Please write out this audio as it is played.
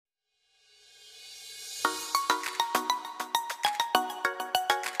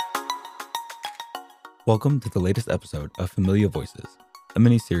Welcome to the latest episode of Familia Voices, a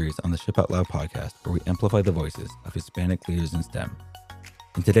mini-series on the Ship Out Loud podcast where we amplify the voices of Hispanic leaders in STEM.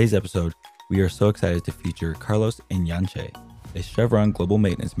 In today's episode, we are so excited to feature Carlos Enllanche, a Chevron Global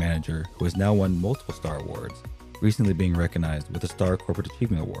Maintenance Manager who has now won multiple STAR awards, recently being recognized with a STAR Corporate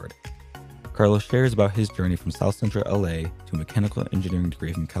Achievement Award. Carlos shares about his journey from South Central LA to a mechanical engineering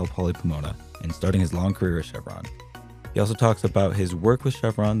degree from Cal Poly Pomona and starting his long career at Chevron. He also talks about his work with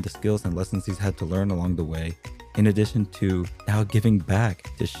Chevron, the skills and lessons he's had to learn along the way, in addition to now giving back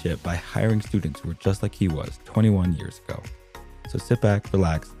to SHIP by hiring students who were just like he was 21 years ago. So sit back,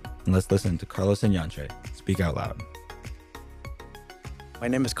 relax, and let's listen to Carlos Enllanche speak out loud. My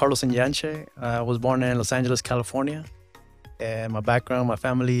name is Carlos Enllanche. I was born in Los Angeles, California. And my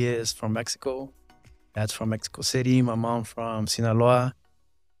family is from Mexico. Dad's from Mexico City. My mom from Sinaloa.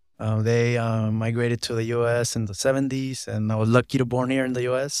 They migrated to the U.S. in the 70s, and I was lucky to born here in the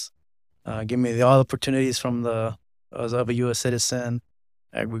U.S. Give me all the opportunities as of a U.S. citizen.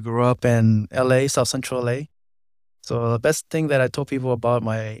 We grew up in L.A., South Central L.A. So the best thing that I told people about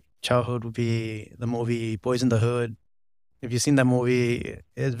my childhood would be the movie Boys in the Hood. If you've seen that movie,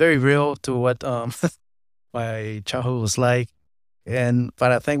 it's very real to what my childhood was like.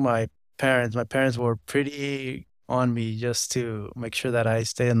 But I think my parents were pretty on me just to make sure that I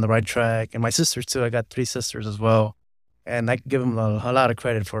stay on the right track. And my sisters too. I got 3 sisters as well. And I give them a lot of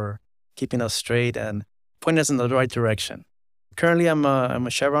credit for keeping us straight and pointing us in the right direction. Currently, I'm a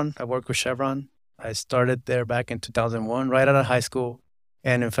Chevron. I work with Chevron. I started there back in 2001, right out of high school.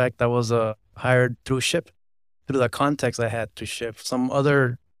 And in fact, I was hired through SHIP, through the contacts I had to SHIP. Some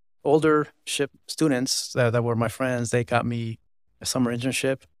other older SHIP students that were my friends, they got me a summer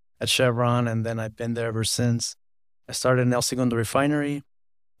internship at Chevron, and then I've been there ever since. I started in El Segundo Refinery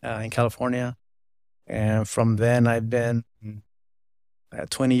in California. And from then, I've been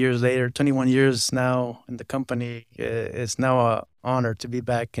 20 years later, 21 years now in the company. It's now an honor to be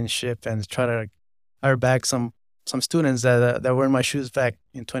back in SHIP and try to hire back some students that were in my shoes back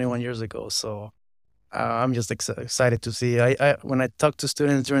in 21 years ago. So I'm just excited to see. When I talk to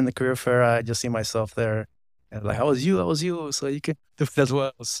students during the career fair, I just see myself there. And like, how was you? So you can do it as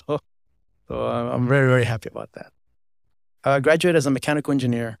well. So I'm very, very happy about that. I graduated as a mechanical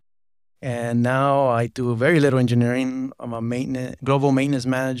engineer, and now I do very little engineering. I'm a global maintenance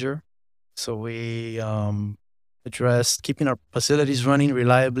manager. So we address keeping our facilities running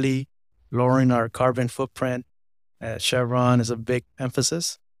reliably, lowering our carbon footprint. At Chevron is a big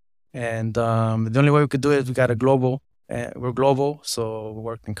emphasis. And the only way we could do it, we got a global. We're global, so we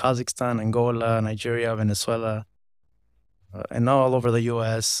work in Kazakhstan, Angola, Nigeria, Venezuela, and all over the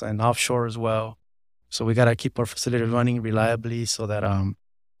U.S. and offshore as well. So we got to keep our facility running reliably so that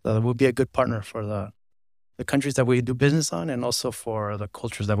we'll be a good partner for the countries that we do business on and also for the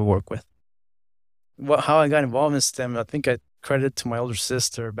cultures that we work with. How I got involved in STEM, I think I credit to my older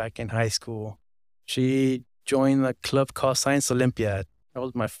sister back in high school. She joined a club called Science Olympiad. That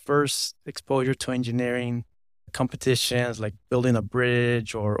was my first exposure to engineering competitions, like building a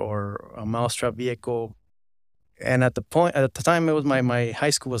bridge or a mousetrap vehicle. And at the time, it was my high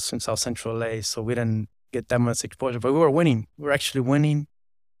school was in South Central LA, so we didn't get that much exposure, but we were winning. We were actually winning.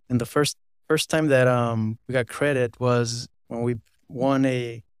 And the first time that we got credit was when we won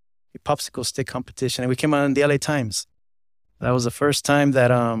a popsicle stick competition, and we came out in the LA Times. That was the first time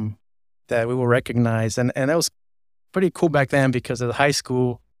that we were recognized, and that was pretty cool back then because at high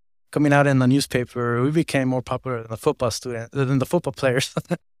school, coming out in the newspaper, we became more popular than the football players.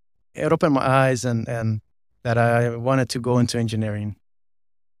 It opened my eyes and that I wanted to go into engineering.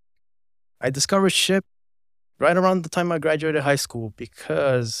 I discovered SHIP right around the time I graduated high school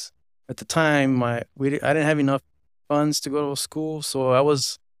because at the time I didn't have enough funds to go to school, so I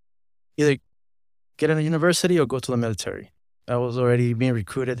was either get in a university or go to the military. I was already being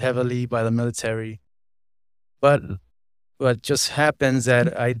recruited heavily by the military, but what just happens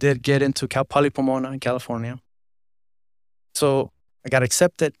that I did get into Cal Poly Pomona in California. So I got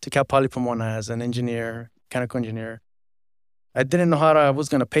accepted to Cal Poly Pomona as an engineer, mechanical engineer. I didn't know how I was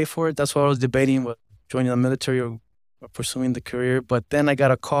going to pay for it. That's why I was debating with joining the military or pursuing the career. But then I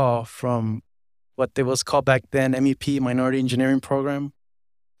got a call from what they was called back then MEP, Minority Engineering Program,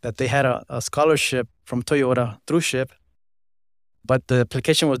 that they had a scholarship from Toyota through SHIP, but the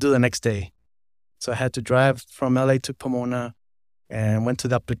application was due the next day. So I had to drive from LA to Pomona and went to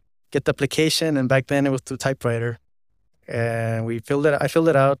get the application. And back then it was through typewriter. And I filled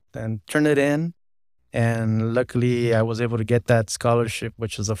it out and turned it in. And luckily I was able to get that scholarship,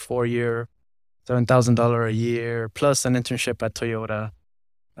 which was a 4-year, $7,000 a year, plus an internship at Toyota.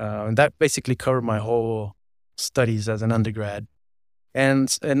 And that basically covered my whole studies as an undergrad. And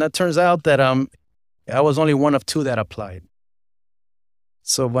that turns out that I was only one of two that applied.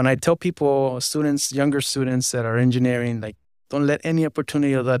 So when I tell people, students, younger students that are engineering, like, don't let any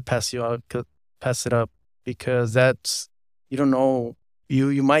opportunity of that pass you out, pass it up, because that's, you don't know,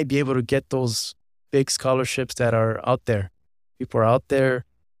 you might be able to get those big scholarships that are out there. People are out there,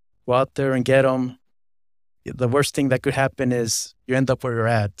 go out there and get them. The worst thing that could happen is you end up where you're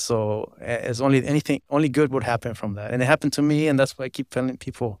at. So it's only good would happen from that. And it happened to me, and that's why I keep telling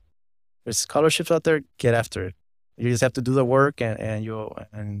people, there's scholarships out there, get after it. You just have to do the work, and you'll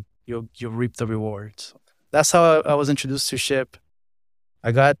reap the rewards. That's how I was introduced to SHIP.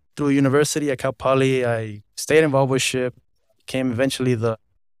 I got through university at Cal Poly. I stayed involved with SHIP, became eventually the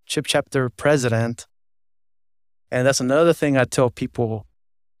SHIP chapter president. And that's another thing I tell people,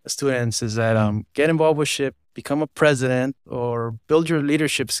 students, is that get involved with SHIP, become a president, or build your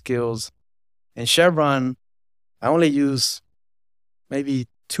leadership skills. In Chevron, I only use maybe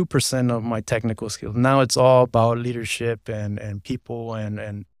 2% of my technical skills. Now it's all about leadership and people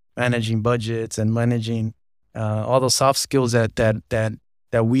and managing budgets and managing all those soft skills that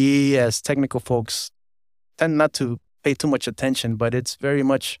we as technical folks tend not to pay too much attention, but it's very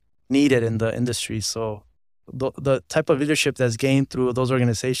much needed in the industry. So the type of leadership that's gained through those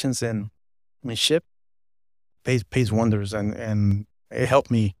organizations and SHIP pays wonders, and it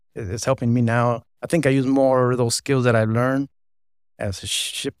helped me. It's helping me now. I think I use more of those skills that I learned as a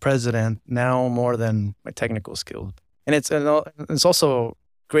SHIP president now more than my technical skills. And it's also a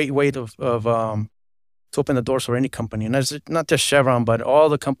great way to open the doors for any company. And that's not just Chevron, but all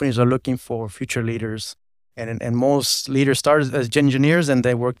the companies are looking for future leaders. And most leaders start as engineers, and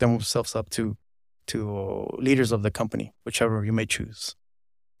they work themselves up to leaders of the company, whichever you may choose.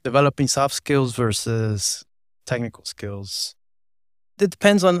 Developing soft skills versus technical skills. It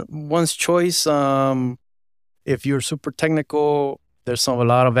depends on one's choice. If you're super technical, there's a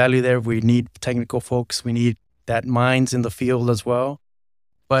lot of value there. We need technical folks. We need that minds in the field as well.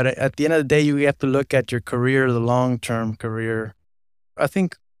 But at the end of the day, you have to look at your career, the long-term career. I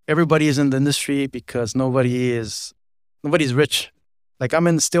think everybody is in the industry because nobody's rich. Like,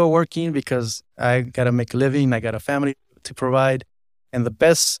 I'm still working because I got to make a living. I got a family to provide. And the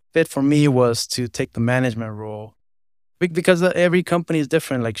best fit for me was to take the management role, because every company is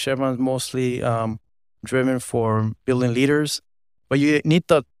different. Like, Chevron's mostly driven for building leaders, but you need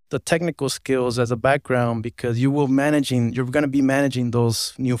the technical skills as a background, because you're going to be managing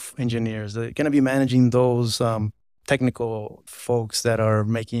those new engineers. You're going to be managing those technical folks that are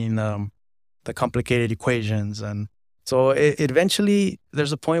making the complicated equations. And so eventually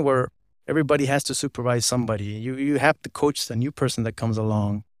there's a point where everybody has to supervise somebody. You have to coach the new person that comes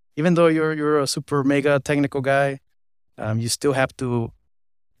along. Even though you're a super mega technical guy, you still have to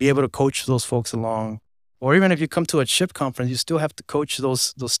be able to coach those folks along. Or even if you come to a SHIP conference, you still have to coach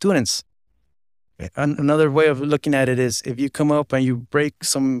those students. Another way of looking at it is, if you come up and you break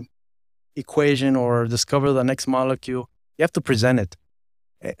some equation or discover the next molecule, you have to present it.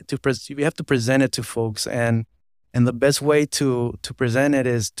 You have to present it to folks, and the best way to present it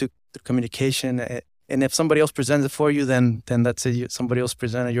is to communication. And if somebody else presents it for you, then that's it. Somebody else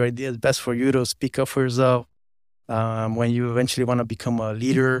presented your idea. It's best for you to speak up for yourself when you eventually want to become a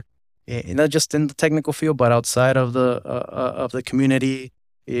leader. Not just in the technical field, but outside of the community.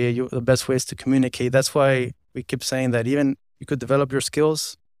 The best way is to communicate. That's why we keep saying that even you could develop your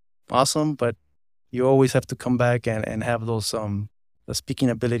skills, awesome, but you always have to come back and have those the speaking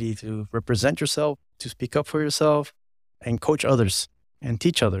ability to represent yourself, to speak up for yourself, and coach others and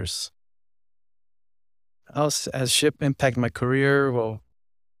teach others. How has SHIP impact my career? Well,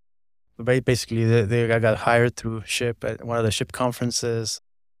 basically, I got hired through SHIP at one of the SHIP conferences.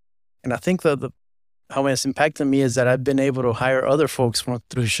 And I think how it's impacted me is that I've been able to hire other folks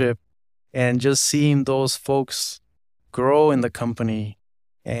through SHIP, and just seeing those folks grow in the company,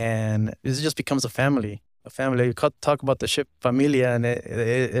 and it just becomes a family. You talk about the SHIP Familia, and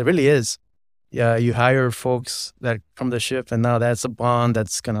it really is. Yeah, you hire folks that from the SHIP, and now that's a bond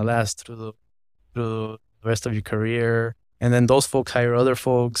that's gonna last through the rest of your career. And then those folks hire other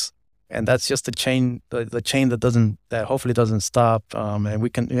folks. And that's just the chain, the chain that hopefully doesn't stop, and we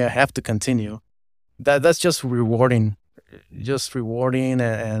have to continue. That's just rewarding,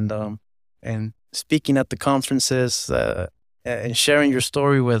 and speaking at the conferences and sharing your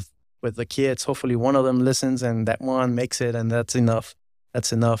story with the kids. Hopefully, one of them listens, and that one makes it, and that's enough.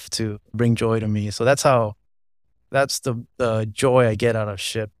 That's enough to bring joy to me. So that's the joy I get out of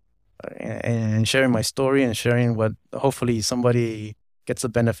SHIP, and sharing my story and sharing what hopefully somebody gets the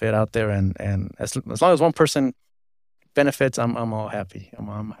benefit out there, and as long as one person benefits, I'm all happy.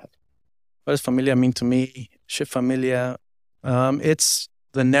 I'm happy. What does Familia mean to me? SHIP Familia, it's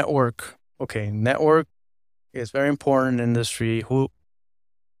the network okay, network is very important in industry.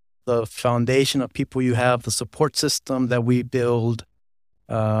 The foundation of people you have, the support system that we build,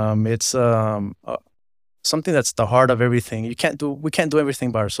 it's something that's the heart of everything. We can't do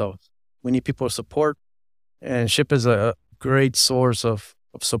everything by ourselves. We need people support, and SHIP is a great source of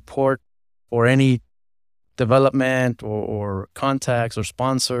support for any development or contacts or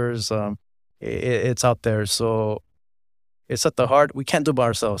sponsors. It's out there. So it's at the heart. We can't do it by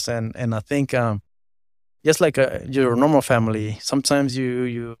ourselves. And I think just like your normal family, sometimes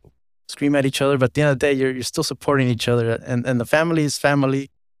you scream at each other, but at the end of the day, you're still supporting each other. And the family is family,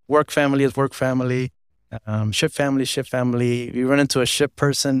 work family is work family, ship family is ship family. If you run into a ship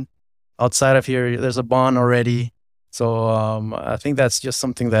person outside of here, there's a bond already. So I think that's just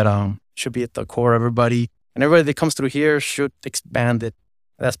something that should be at the core of everybody. And everybody that comes through here should expand it.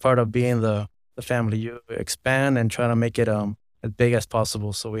 That's part of being the family. You expand and try to make it as big as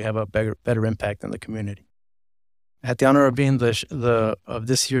possible so we have a better impact in the community. I had the honor of being of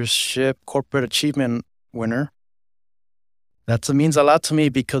this year's SHIP Corporate Achievement winner. That means a lot to me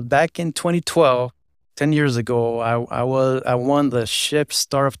because back in 2012, 10 years ago, I won the SHIP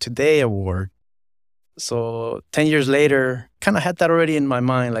Star of Today award. So 10 years later, kind of had that already in my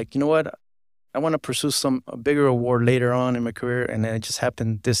mind. Like, you know what? I want to pursue a bigger award later on in my career. And then it just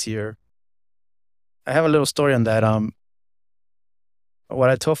happened this year. I have a little story on that. What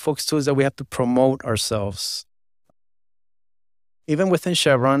I tell folks too is that we have to promote ourselves. Even within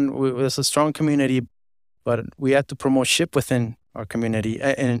Chevron, there's a strong community, but we have to promote SHIP within our community,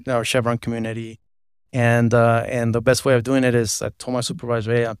 in our Chevron community. And the best way of doing it is I told my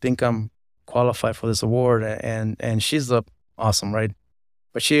supervisor, hey, I think I'm qualified for this award. And she's awesome, right?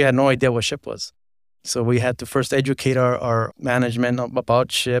 But she had no idea what SHIP was. So we had to first educate our management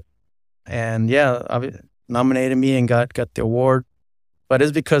about SHIP. And yeah, nominated me and got the award. But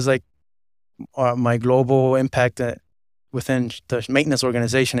it's because like my global impact within the maintenance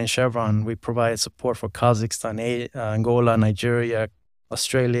organization in Chevron, we provide support for Kazakhstan, Angola, Nigeria,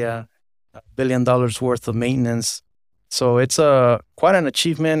 Australia, $1 billion worth of maintenance. So it's quite an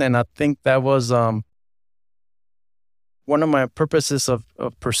achievement. And I think that was one of my purposes of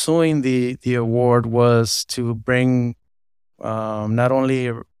pursuing the award was to bring not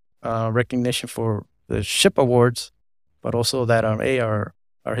only recognition for the SHIP awards, but also that our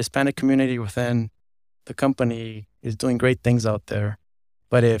Hispanic community within the company is doing great things out there.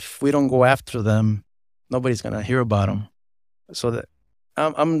 But if we don't go after them, nobody's going to hear about them. So that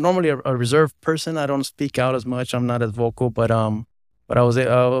I'm normally a reserved person. I don't speak out as much. I'm not as vocal, but I was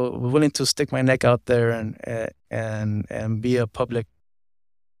willing to stick my neck out there and be a public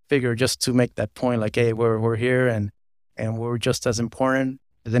figure just to make that point. Like, hey, we're here and we're just as important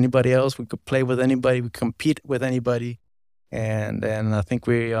as anybody else. We could play with anybody. We compete with anybody, and I think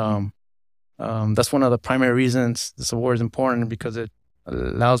we that's one of the primary reasons this award is important because it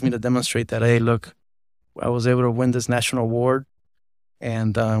allows me to demonstrate that, hey, look, I was able to win this national award,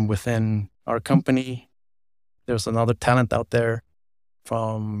 and within our company, there's another talent out there,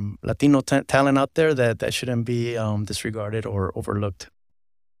 from Latino talent out there that shouldn't be disregarded or overlooked.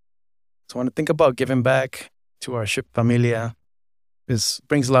 So when I think about giving back to our SHIP Familia, this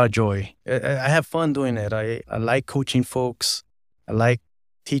brings a lot of joy. I have fun doing it. I like coaching folks. I like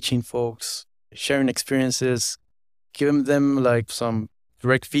teaching folks, sharing experiences, giving them like some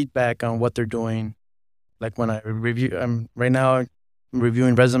direct feedback on what they're doing. Like when I review, right now I'm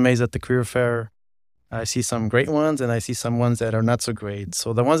reviewing resumes at the career fair. I see some great ones and I see some ones that are not so great.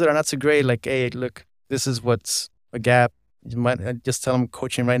 So the ones that are not so great, like, hey, look, this is what's a gap. You might just tell them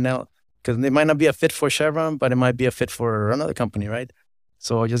coaching right now, because they might not be a fit for Chevron, but it might be a fit for another company, right?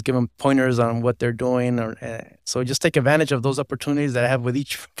 So just give them pointers on what they're doing. So just take advantage of those opportunities that I have with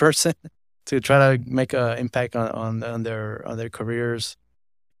each person to try to make an impact on their careers.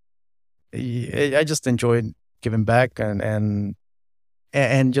 I just enjoyed giving back and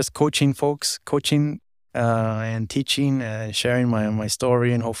just coaching folks, and teaching and sharing my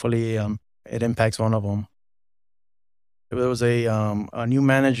story, and hopefully it impacts one of them. There was a new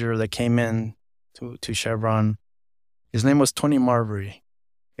manager that came in to Chevron. His name was Tony Marbury.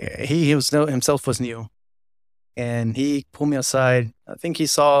 He himself was new, and he pulled me aside. I think he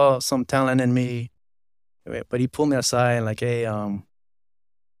saw some talent in me, but he pulled me aside and like, hey, I'm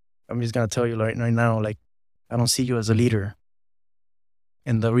just gonna tell you right now, like, I don't see you as a leader.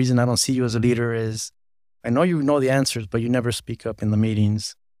 And the reason I don't see you as a leader is I know you know the answers, but you never speak up in the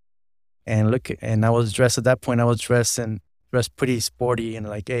meetings. And I was dressed at that point. I was dressed pretty sporty and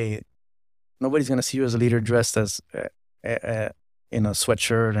like, hey, nobody's gonna see you as a leader dressed as in a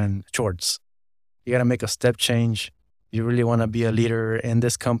sweatshirt and shorts. You gotta make a step change. you really want to be a leader in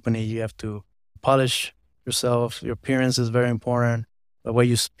this company, you have to polish yourself. Your appearance is very important. The way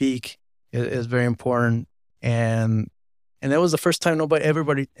you speak is very important. And that was the first time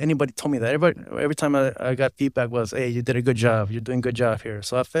anybody told me that. Every time I got feedback was, hey, you did a good job. You're doing a good job here.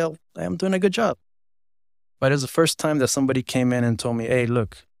 So I felt I am doing a good job. But it was the first time that somebody came in and told me, hey,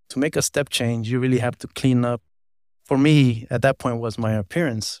 look, to make a step change, you really have to clean up. For me, at that point, was my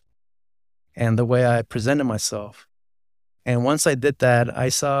appearance and the way I presented myself. And once I did that, I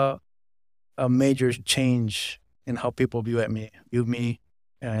saw a major change in how people viewed me.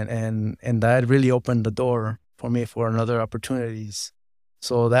 And that really opened the door for me for another opportunities.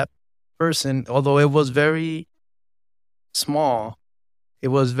 So that person, although it was very small, it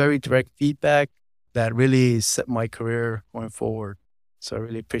was very direct feedback that really set my career going forward. So I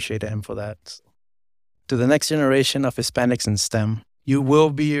really appreciate him for that. To the next generation of Hispanics in STEM, you will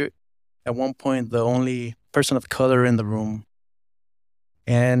be at one point the only person of color in the room.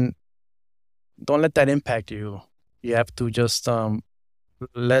 And don't let that impact you. You have to just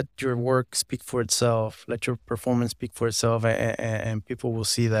let your work speak for itself. Let your performance speak for itself, and people will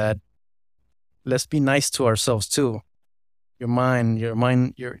see that. Let's be nice to ourselves too. Your mindset.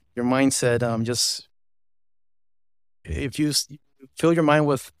 Just if you fill your mind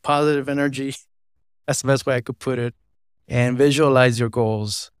with positive energy, that's the best way I could put it, and visualize your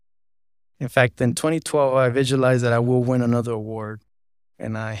goals. In fact, in 2012, I visualized that I will win another award,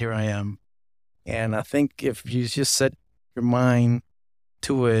 and here I am. And I think if you just set your mind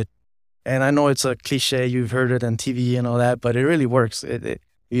to it, and I know it's a cliche, you've heard it on TV and all that, but it really works.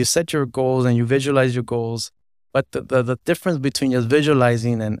 You set your goals and you visualize your goals, but the difference between just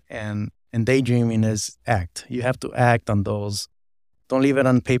visualizing and daydreaming is act. You have to act on those. Don't leave it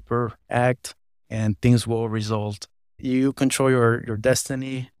on paper. Act, and things will result. You control your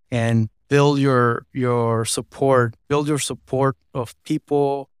destiny, and build your support. Build your support of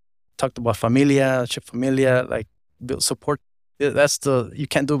people. Talked about Familia, like build support. You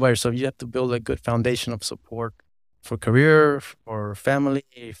can't do it by yourself. You have to build a good foundation of support for career, for family,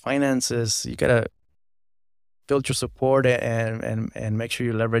 finances. You gotta build your support and make sure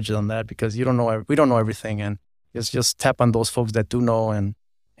you leverage it on that, because we don't know everything, and just tap on those folks that do know,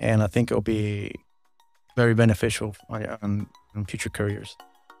 and I think it'll be very beneficial on future careers.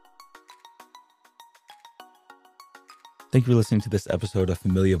 Thank you for listening to this episode of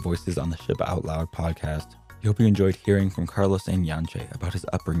Familia Voices on the Ship Out Loud podcast. We hope you enjoyed hearing from Carlos Enllanche about his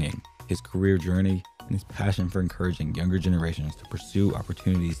upbringing, his career journey, and his passion for encouraging younger generations to pursue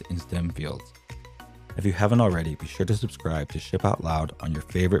opportunities in STEM fields. If you haven't already, be sure to subscribe to Ship Out Loud on your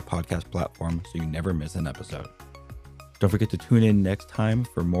favorite podcast platform so you never miss an episode. Don't forget to tune in next time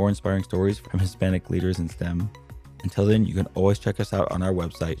for more inspiring stories from Hispanic leaders in STEM. Until then, you can always check us out on our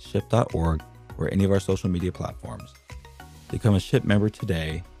website, ship.org, or any of our social media platforms. To become a SHIP member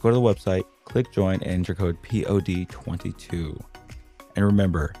today, go to the website, click join, and enter code POD22. And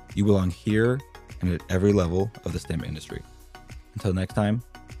remember, you belong here and at every level of the STEM industry. Until next time,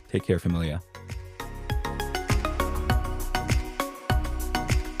 take care, Familia.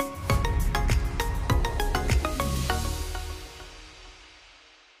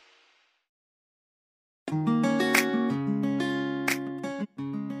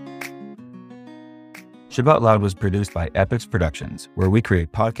 Ship Out Loud was produced by Epix Productions, where we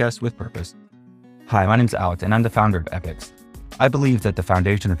create podcasts with purpose. Hi, my name's Alex, and I'm the founder of Epix. I believe that the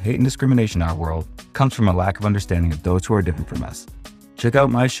foundation of hate and discrimination in our world comes from a lack of understanding of those who are different from us. Check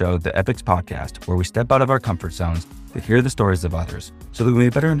out my show, The Epix Podcast, where we step out of our comfort zones to hear the stories of others so that we may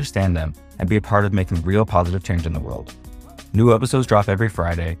better understand them and be a part of making real positive change in the world. New episodes drop every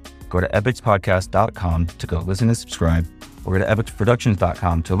Friday. Go to epixpodcast.com to go listen and subscribe, or go to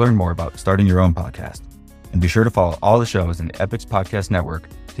epixproductions.com to learn more about starting your own podcast. And be sure to follow all the shows in the Epix Podcast Network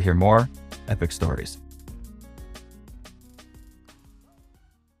to hear more epic stories.